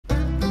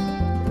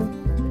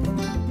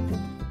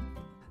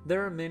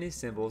There are many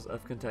symbols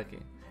of Kentucky,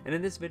 and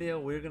in this video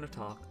we're going to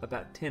talk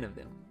about 10 of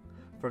them,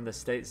 from the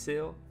state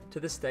seal to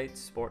the state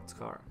sports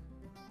car.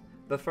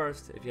 But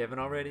first, if you haven't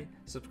already,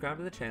 subscribe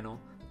to the channel,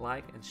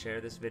 like, and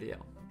share this video.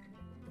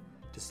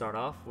 To start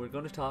off, we're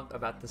going to talk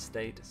about the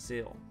state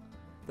seal,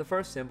 the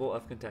first symbol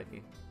of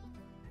Kentucky.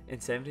 In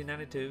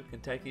 1792,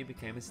 Kentucky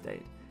became a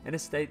state, and a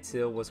state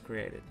seal was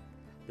created.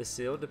 The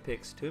seal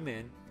depicts two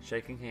men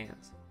shaking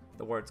hands.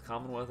 The words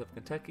Commonwealth of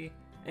Kentucky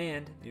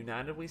and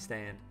United We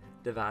Stand,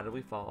 Divided We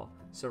Fall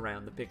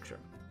surround the picture.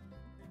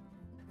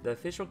 The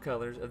official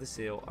colors of the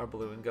seal are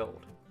blue and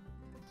gold.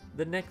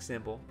 The next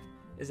symbol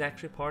is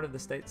actually part of the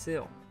state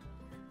seal.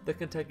 The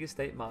Kentucky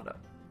state motto,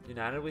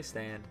 United We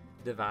Stand,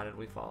 Divided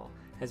We Fall,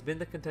 has been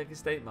the Kentucky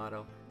state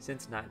motto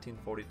since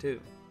 1942.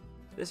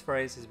 This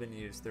phrase has been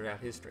used throughout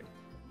history.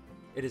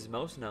 It is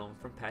most known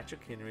from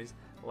Patrick Henry's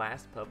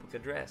last public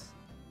address.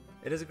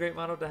 It is a great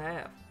motto to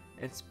have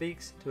and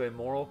speaks to a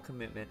moral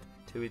commitment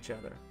to each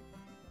other.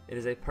 It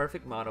is a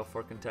perfect motto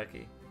for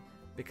Kentucky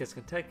because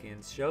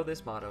Kentuckians show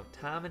this motto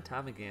time and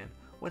time again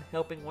when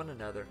helping one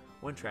another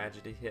when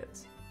tragedy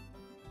hits.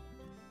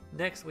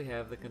 Next we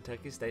have the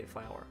Kentucky state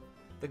flower,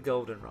 the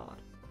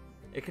goldenrod.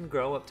 It can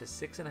grow up to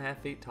 6.5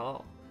 feet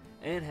tall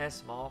and has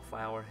small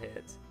flower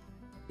heads.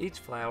 Each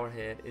flower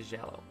head is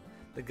yellow.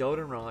 The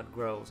goldenrod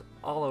grows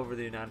all over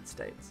the United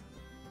States.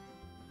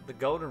 The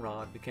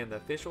goldenrod became the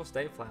official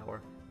state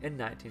flower in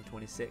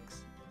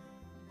 1926.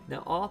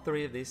 Now all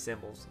three of these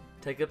symbols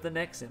take up the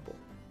next symbol,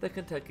 the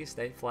Kentucky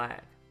state flag.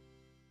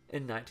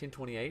 In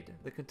 1928,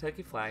 the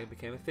Kentucky flag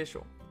became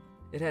official.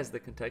 It has the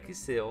Kentucky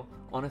seal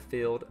on a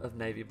field of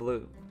navy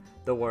blue.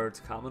 The words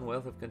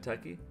Commonwealth of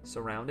Kentucky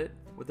surround it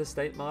with the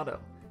state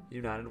motto,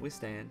 United We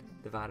Stand,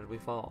 Divided We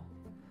Fall.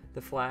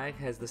 The flag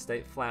has the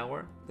state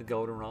flower, the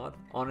goldenrod,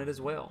 on it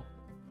as well.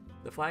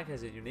 The flag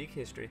has a unique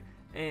history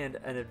and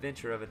an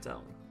adventure of its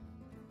own.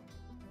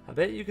 I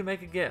bet you can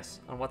make a guess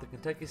on what the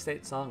Kentucky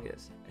state song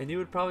is, and you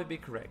would probably be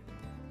correct.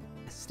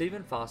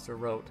 Stephen Foster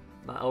wrote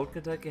My Old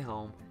Kentucky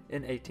Home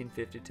in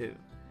 1852,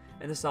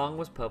 and the song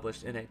was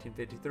published in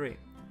 1853.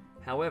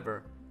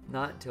 However,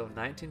 not until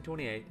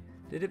 1928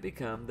 did it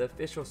become the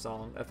official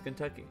song of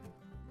Kentucky.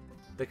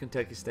 The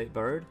Kentucky state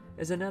bird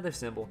is another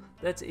symbol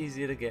that's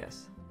easy to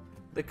guess.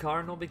 The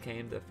cardinal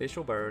became the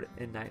official bird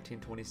in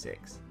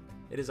 1926.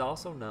 It is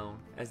also known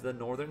as the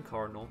northern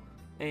cardinal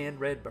and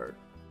redbird.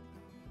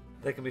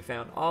 They can be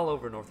found all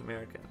over North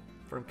America,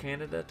 from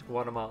Canada to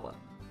Guatemala.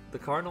 The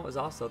cardinal is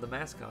also the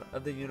mascot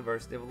of the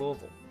University of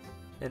Louisville.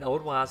 An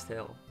old wives'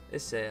 tale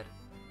is said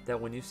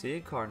that when you see a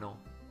cardinal,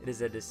 it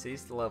is a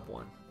deceased loved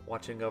one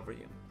watching over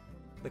you.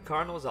 The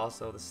cardinal is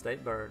also the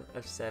state bird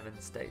of 7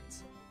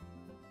 states.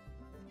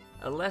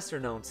 A lesser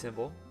known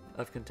symbol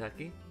of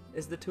Kentucky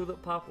is the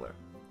tulip poplar,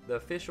 the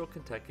official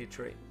Kentucky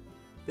tree.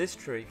 This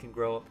tree can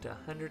grow up to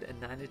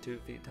 192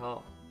 feet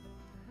tall.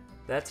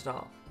 That's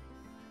tall.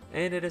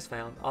 And it is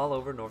found all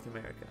over North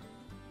America.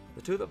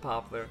 The tulip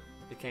poplar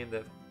became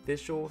the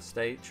official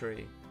state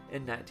tree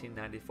in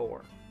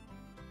 1994.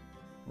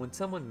 When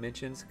someone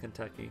mentions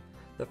Kentucky,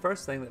 the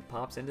first thing that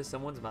pops into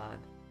someone's mind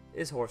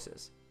is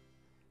horses.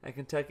 And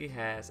Kentucky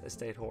has a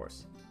state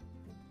horse.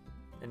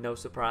 And no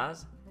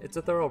surprise, it's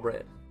a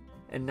thoroughbred.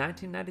 In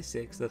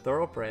 1996, the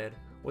thoroughbred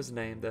was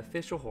named the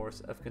official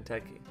horse of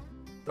Kentucky.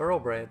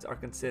 Thoroughbreds are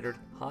considered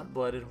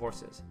hot-blooded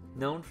horses,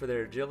 known for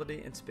their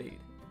agility and speed.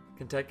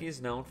 Kentucky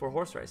is known for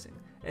horse racing,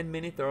 and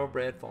many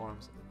thoroughbred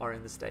farms are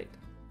in the state.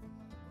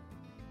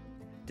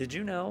 Did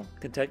you know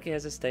Kentucky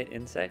has a state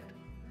insect?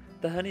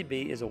 The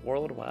honeybee is a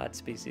worldwide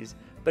species,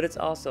 but it's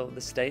also the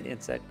state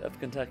insect of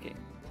Kentucky.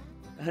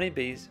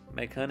 Honeybees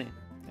make honey,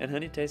 and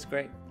honey tastes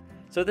great,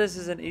 so this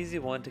is an easy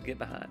one to get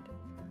behind.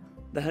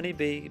 The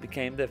honeybee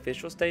became the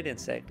official state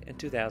insect in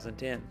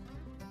 2010.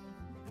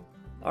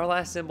 Our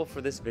last symbol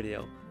for this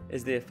video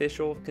is the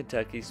official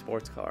Kentucky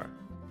sports car.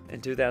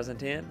 In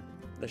 2010,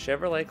 the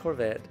Chevrolet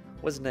Corvette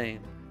was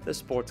named the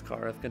sports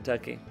car of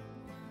Kentucky.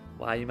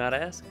 Why, you might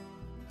ask?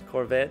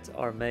 Corvettes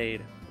are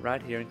made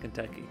right here in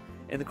Kentucky,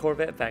 in the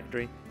Corvette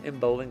factory in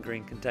Bowling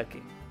Green,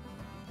 Kentucky.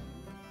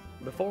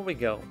 Before we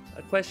go,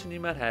 a question you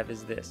might have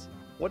is this: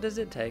 what does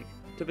it take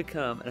to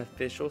become an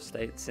official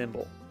state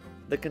symbol?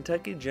 The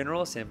Kentucky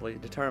General Assembly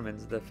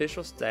determines the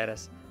official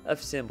status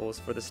of symbols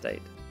for the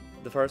state.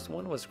 The first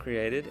one was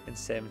created in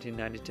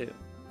 1792,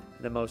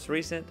 the most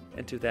recent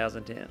in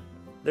 2010.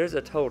 There's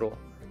a total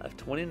of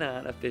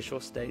 29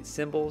 official state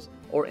symbols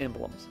or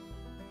emblems.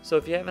 So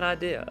if you have an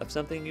idea of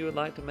something you would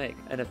like to make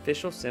an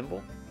official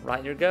symbol,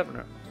 write your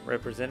governor,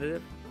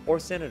 representative, or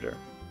senator.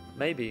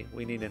 Maybe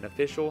we need an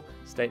official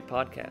state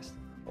podcast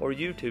or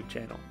YouTube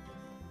channel.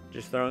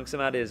 Just throwing some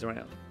ideas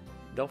around.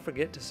 Don't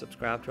forget to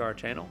subscribe to our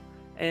channel,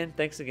 and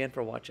thanks again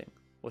for watching.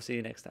 We'll see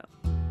you next time.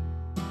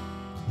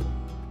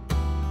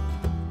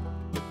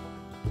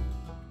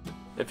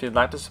 If you'd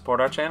like to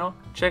support our channel,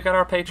 check out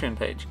our Patreon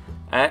page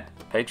at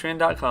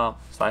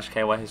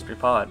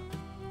patreon.com/kyhistorypod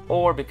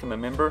or become a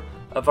member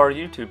of our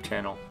YouTube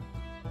channel.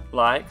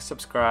 Like,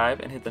 subscribe,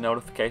 and hit the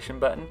notification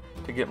button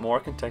to get more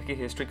Kentucky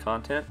history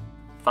content.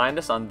 Find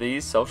us on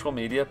these social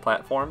media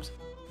platforms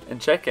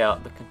and check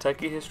out the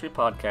Kentucky History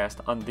Podcast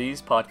on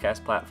these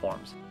podcast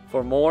platforms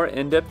for more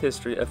in-depth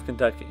history of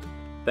Kentucky.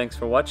 Thanks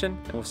for watching,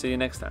 and we'll see you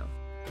next time.